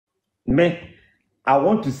Me, I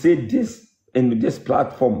want to say this in this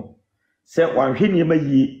platform. Say one hiniema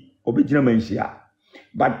ye obejina manhyia.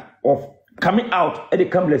 But of coming out, they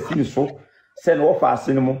come let's see so. Send off our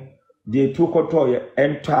cinema. They took control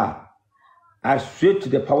enter. I straight to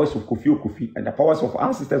the powers of Kofi and the powers of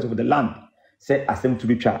ancestors of the land. Say as them to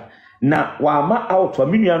be tried. Now, while my out to a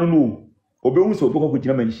million no, obey so go with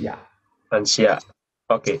manhyia. Manhyia.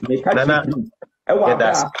 Okay. Nana.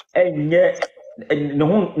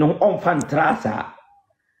 No on fantrasa.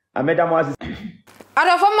 A madam was.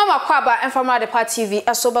 Adafo mama kwaba enfama Adepa TV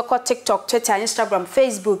esobeko TikTok, Twitter, Instagram,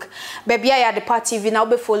 Facebook. Baby I Adepa TV na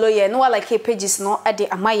obe follow ye no like pages no ade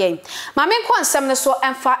amaye. Mame nko nsem ne so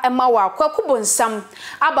emfa ema wa Kwaku Bonsam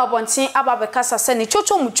ababonten ababekasa se ne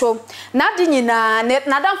chocho mucho na de nyina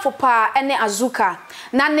na damfo pa ene Azuka.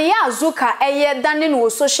 Na ne ya Azuka eye dane no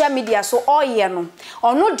social media so oye no.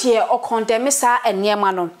 Ono de o condemn sa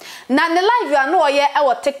enema no. Na ne live ya no oye e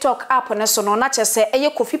wo TikTok app ne so no na chese eye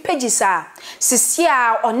Kofi pages a sisi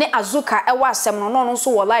one Azuka ewa asem no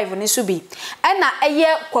so wo live ni so bi ena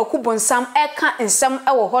eye Kwaku Bonsam eka nsem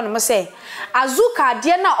ewo ho no se Azuka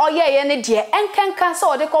de na oye ye ne de enkenka se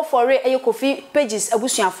ode ko for eye Kofi pages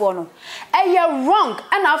abusuafo no eye wrong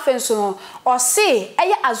ena afenso no o se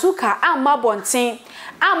eye Azuka amma bonten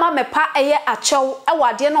amma mepa eye achew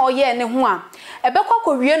ewa de na oye ne ho a ebekwa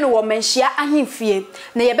kowie no wo manhyia ahemfie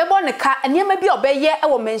na ye bebo ne ka enema bi obeye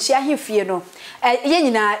ewo manhyia ahemfie no ye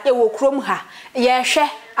nyina ye wo krom ha ye hwe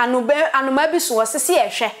anuma bi so sese ye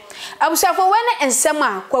hwe abusuafo wene ensem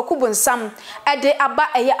a Kwaku Bonsam ede aba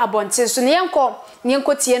eye abonten so ne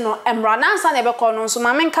yenko tie no emra nansa na ebekọ no so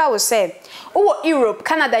mamenka wo say wo Europe,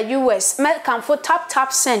 Canada, US me kan for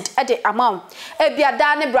tap send ede amount ebia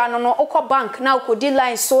da ne bra no ukọ bank na ukodi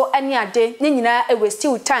line so ani ade ne nyina e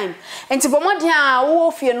waste time enti bomodin a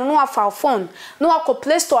wo fie no afa phone no akọ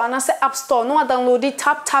Play Store na se App Store no download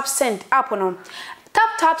tap send app no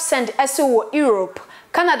tap send ese wo Europe,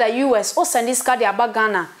 Canada, US o send this card aba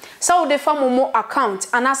Ghana so de fa momo account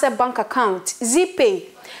and as a bank account Zpay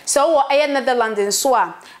so wo Netherlands so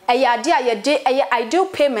a ade a ye de ideal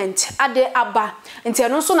payment ade aba nti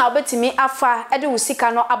eno so na obetimi afa ade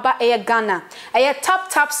usika no aba Ghana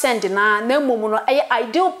tap send na momo no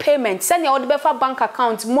ideal payment send ya befa bank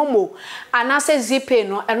account momo anase Zpay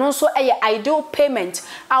no eno so ideal payment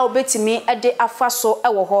a obetimi ade afa so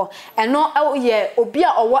ewo ho eno ye obi a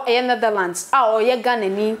owo Netherlands a oye Ghana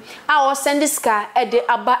ni a o send ska ade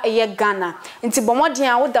aba Ghana nti bomodin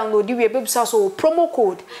a wo download we bebusa so promo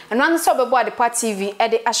code eno an so bebo Adepa TV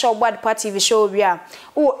ade show Adepa TV show wia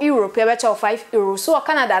o Europe you better €5 so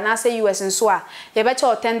Canada na say US and so a you better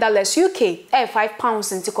 $10 UK £5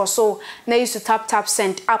 ntiko so na use to tap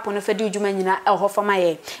send app on fedi udwuma nyina e ho fama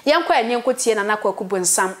ye yenko enyenko tie na Kwaku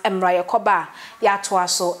Bonsam emra ye koba ya to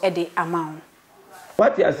aso ede amount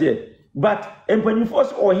what you say but empany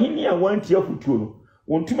force or hinia want tie futuo no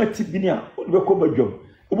wontuma tibini a wo be ko badwam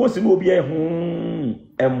obosi no obi e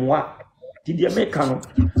emwa ti de meka no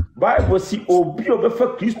Bible si obi obefa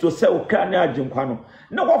Kristo se okra na agenkwa no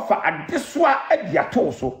na wofa adeso a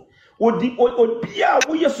adiato so odi a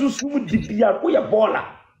wo yesusum di bia wo ye bola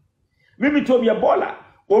mimi to bia bola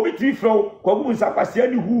obi ti fro Kwaku Bonsam kwase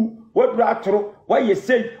ani hu wodura atoro waye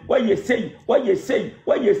sei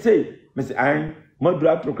me say an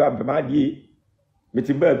madura atoro ka be ma die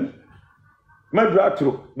metimba bi madura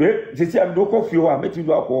atoro me sisi am do Kofi ho a metim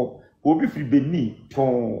do akọ obi free Beni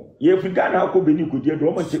ton ye free Ghana ko Beni ko die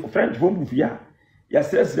do mo French fo bu fia ya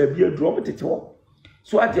stress la bi do mo tete ho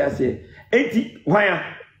so ati ase enti hwan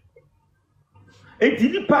enti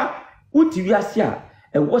nipa uti wiase a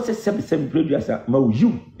e wo se sem producer ma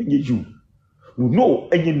you enye you no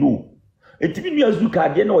enye no enti bi Azuka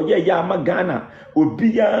de na oye ya ama Ghana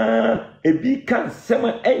obi ya ebi kan sem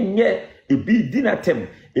enye ebi dinatem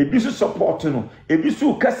ebi so support no ebi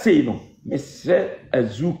so kase no Mr.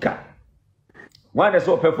 Azuka one is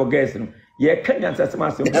open for guests no ye Kenyan sasema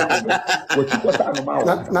asem wo chiko sa no ma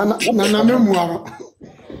na memuaro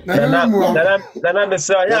na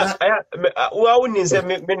mesa ya wa woni se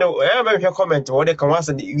me no ya ba hwe comment wo de kan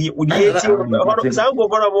wasa di odi eti ho sa ngo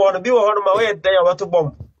bora bo no bi wo ho no ma we da ya wato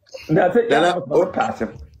bomb na se ya o pass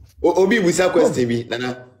obi busa question bi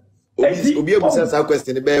nana obi busa sa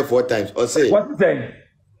question be 4 times o say what is saying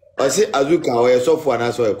o say Azuka o ye so for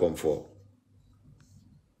na so e comfort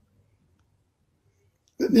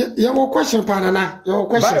your question panana your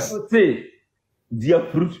question Bible say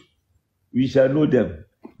their fruit we shall know them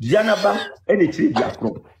Dianaba any tree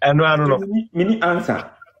diakro eno anu no mini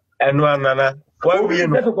answer eno anana wa wi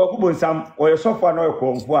no Kwaku Bonsam o ye so for na e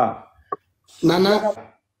comfort a nana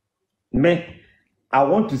me I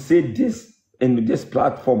want to say this in this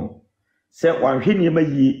platform say one hwe niema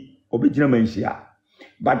yi obegyina manhyia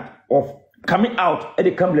but of coming out e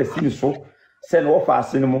dey come le sin so say no offer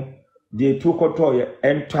asenemo they took control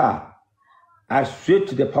enter as straight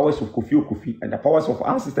to the powers of Kofi and the powers of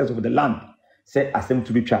ancestors of the land say asem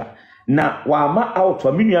to be twa na wa ma out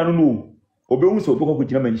wa menuanu no obehu se obekọ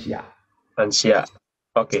gyina manhyia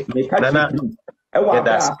okay nana e wa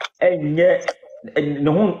ba enye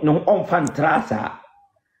no on fan trasa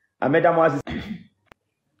ameda mo asis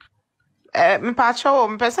mpacho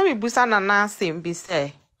mpesa mi busa nana asem bi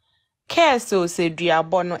se keso se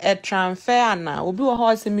duabo no e transfer ana obi wo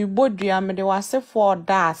ho se mi bodua me de wase for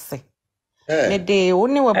daase me de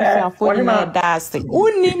woni we busuafo ni na daase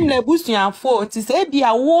unim na busuafo ti se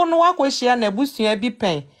bia wo no wakohia na busua bi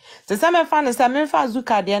pen se se me fa ne se me fa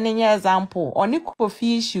Azuka de ne nya example oni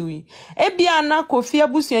Kofi issue e bia na Kofi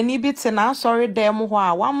abusua ni bi te na sorry dem ho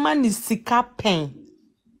a wa ma ni sika pen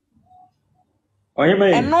oyema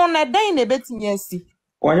eno na den na betimi asi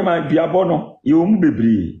oyema duabo no ye omu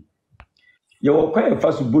bebre ye wo kwa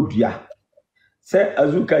fa so bodua se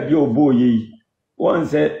Azuka de obo ye won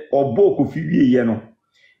se obo Kofi wie ye no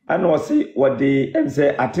ana o se wode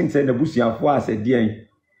ense atin se na busuafo ase de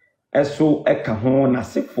eso eka ho na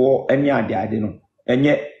sefo ani ade no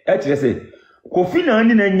enye e kire se Kofi na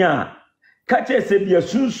ani na nya ka che se bia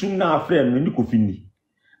sunsum na afre no ni Kofi ni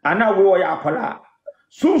ana we wo ya akwala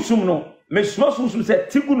sunsum no me so sunsum se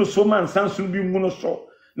tigu no so man sansum bi mu no so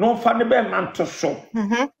no fa ne be man to so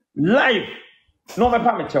life no me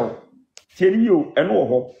pa me chew teri yo eno wo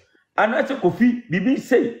ho ana che Kofi bibi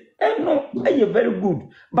say eno eye very good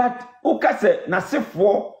but o ka se na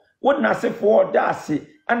sefo wo na sefo da ase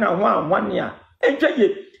ana ho anwane a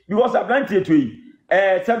entwaye because abrantie to yi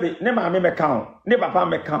sebe ne ma me count ne papa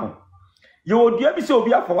me count ye odua bi se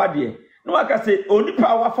obi afowade no aka se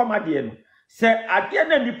onipa wa famade no se ade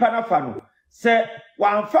na nipa na fa no se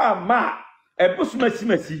wanfa ma ebusuma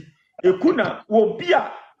simasi ekuna wo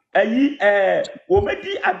bia ayi wo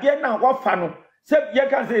medi ade na wa fa no se ye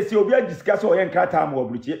kan se obi a discuss o ye nkrata am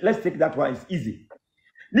obruchi let's take that one is easy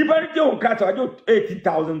nipa je on nkrata wa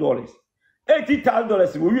 $80,000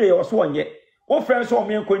 $80,000 we we also onye wo friend so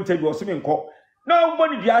me enko interview o se me enko na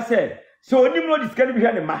mboni dia se so onim no discuss bi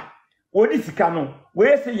hwe ne ma woni sika no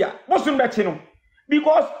we say ya bosun be chi no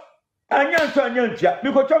because anya ntia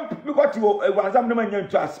because wanzam no anya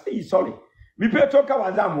ntia sorry mi pe toka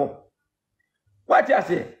wanzam ho what you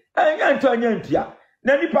say anya ntia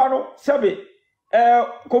na nipa no sebe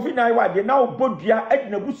Kofi na iwa de na obodua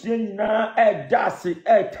edina busua nyina dase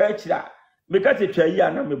tachira meka te twayi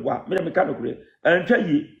ana meboa me meka no kure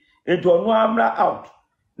antwayi ento no amra out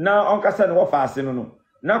na onkasa ne wo faase no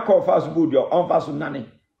na call fast bodio on faso nane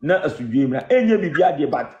na asudwe mra enye bibia de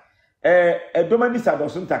but edomani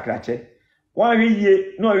sadoso ntakrache wan hwiye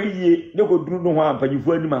no hwiye ne ko duru no ho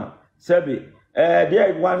ampanyifo anima sebe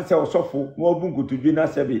dey wan se osofo no obunkutudwe na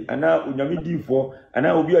sebe ana onyamedifo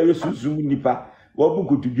ana obi a yesusum nipa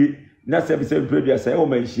obunkutudwe na sebe se predia se o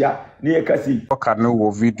manhyia ne yakasi oka no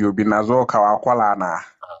wo video bi na zo ka wakwala na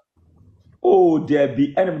oh there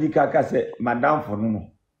be enemy kaka se madam fo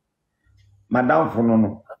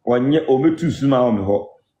no onye ometu suma o me ho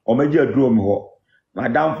o meji aduro me ho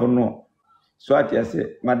madam fo no so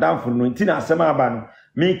atiase madam fo no ntina asema aba no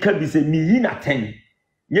me ka bi se mi yi na 10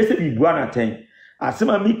 nye se bi bua na 10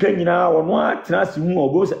 asema mi ka nyina ono atena se hu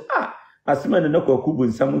obo se asema ne Kwaku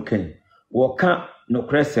Bonsam kan wo ka no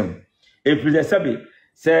kresem efiri sebe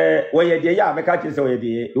se wo ye de ya me ka che se wo ye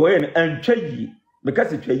de wo ye antwayi me ka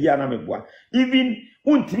se twayi ana me bua even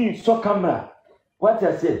untini so camera what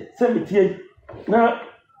I say me tie na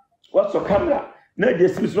what so camera na de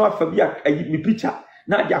simso afa bi ayi mi picture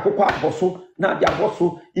na de akokọ aboso na de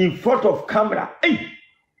aboso in front of camera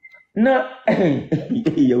na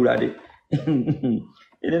yewrade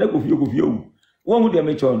ene na Kofi o won hu de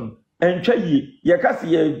me chon entwayi ye kase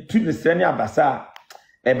ye tu ne sene abasa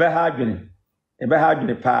ebe ha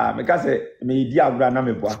adwene pa me kase me di agura na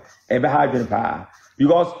me boa ebe ha adwene pa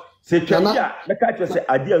because se twayi a me ka che se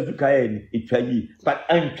ade Azuka ye etwayi but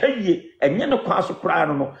entwayi enye no kwa so kra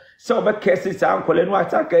no se obekese sa ankole no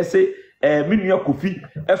ata kese menua Kofi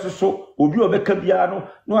esoso obi obeka bia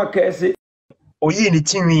no akese oyi ni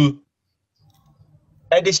tinwi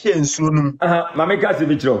ede hye nsuo num mama ka se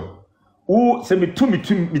bichiro wo se mitini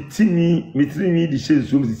di hye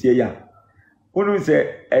nsuo msisi ya unu se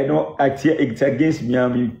no atia it's against me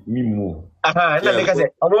mo na me ka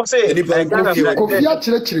se omo se Kofi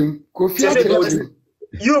achirechiri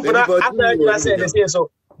you for after you say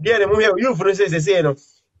so dia ne mo here you for say no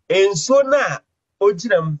ensuo na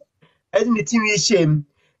oginam ede ni tinwi hyem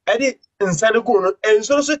ede nsane ko no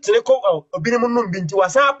ensuo so tene ko obinim no bi nti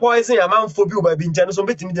wasa poison amanfo bi oba bi ntia no so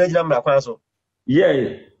betimi gina mra kwan so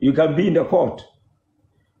Yeah, you can be in the court.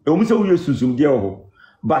 You say we susum dia ho.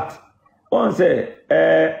 But on say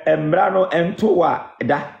embrano entowa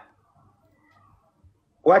da.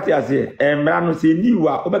 What you say? Embrano say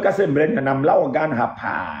niwa obeka say mbrana na mla organ ha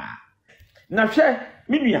pa. Na hwe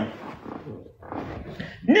minua.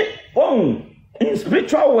 Ni in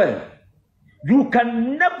spiritual world, you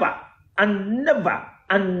can never and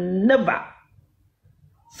never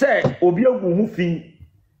say obi ogu fi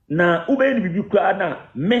na ube ni bibi kwa na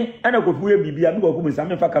me ana Kofi we bibi a me go mu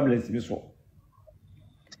same fa cameras bi so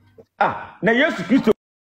na Yesu Kristo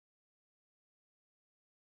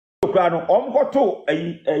kwa no omkoto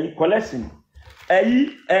ayi collection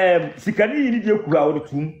ayi sikani ni de kura wo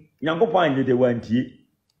tum Nyankopɔn ande de wantie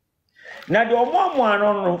na de omoamo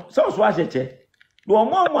ano no so ahyeche de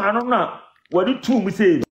omoamo ano na wadi tum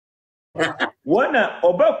say wana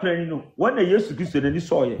obakrani no wana Yesu Kristo na ni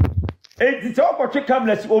soye enti se okotwe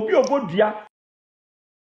cameras obi obodua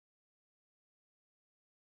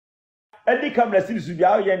edi cameras ni su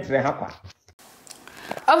bia ye ntre ha kwa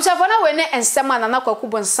Obsafona we ne ensema na Kwaku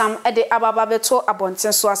Bonsam de ababa beto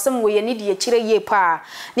abonten so asem we ye ne de kire ye pa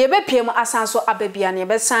na ebepiem asan so ababia na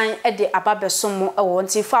ebesan de ababesom mo ewo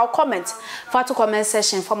nti fa comment fa to comment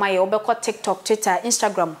section for my obekọ TikTok, Twitter,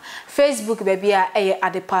 Instagram, Facebook bebia eye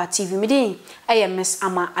Adepa TV midin eye Miss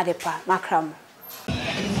Ama Adepa makram.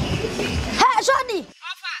 Hey Shodi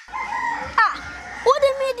who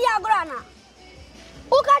the media grana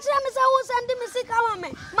Ukache me say who send me sika mama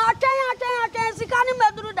ma twen sika ni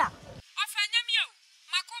meduru da ofanya mi o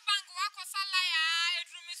mako bank wa ko salaya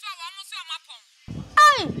edrumi so wa mo so mapon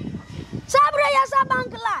ai sabre ya sa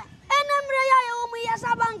bank line enemre ya ye mu ya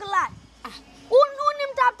sa bank line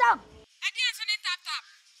unim tap edi so ni tap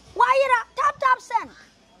waira tap send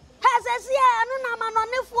has esi anu na ma no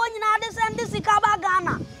ne fuo nyina de send sika ba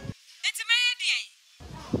Ghana enti me ye de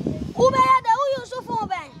ube ya de u Yusufu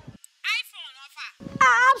ben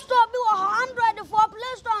App Store be 100 for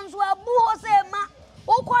Play Stores where buho say ma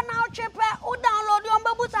uko na chepe u download your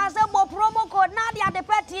mbebuta say bo promo code na the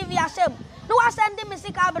Adepa TV asem no wa send me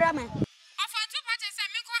sika breme afantu purchase say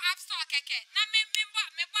me ko App Store keke na me ba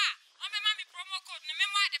o me ma me promo code no me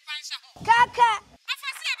mo Adepa nsha ho keke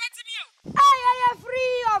afasi abetimi o ay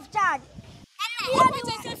free of charge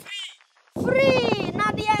free na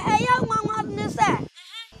the nwa ne say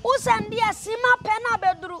usandi asima pena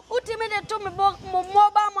bedru utimi de to me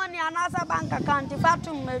mobile money anasa bank account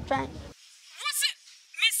fatu me twan wose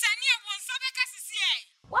me sani e won so be ka sisi e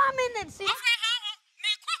 1 minute si ofe ha ho me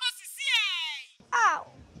ko ho sisi e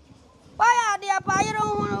why are they payro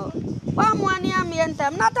ho wa mo ani am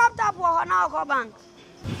yentem na tap wo ho na ko bank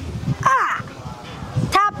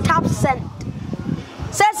tap send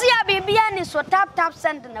sesi ya bibia ni so tap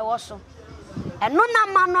send na wo so eno na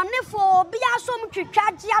manone fo obi asom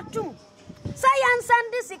twitwaje atum say yan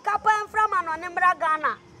send sika pa enfra manone mbra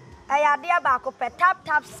Ghana ayade ba ko pe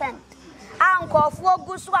tap send ankofo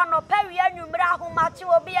ogusu anopa wi anwumra ahomate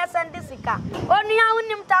obi send sika onua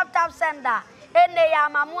unim tap send a ene ya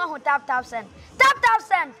mamu ahu tap send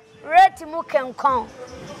rate mu kenkon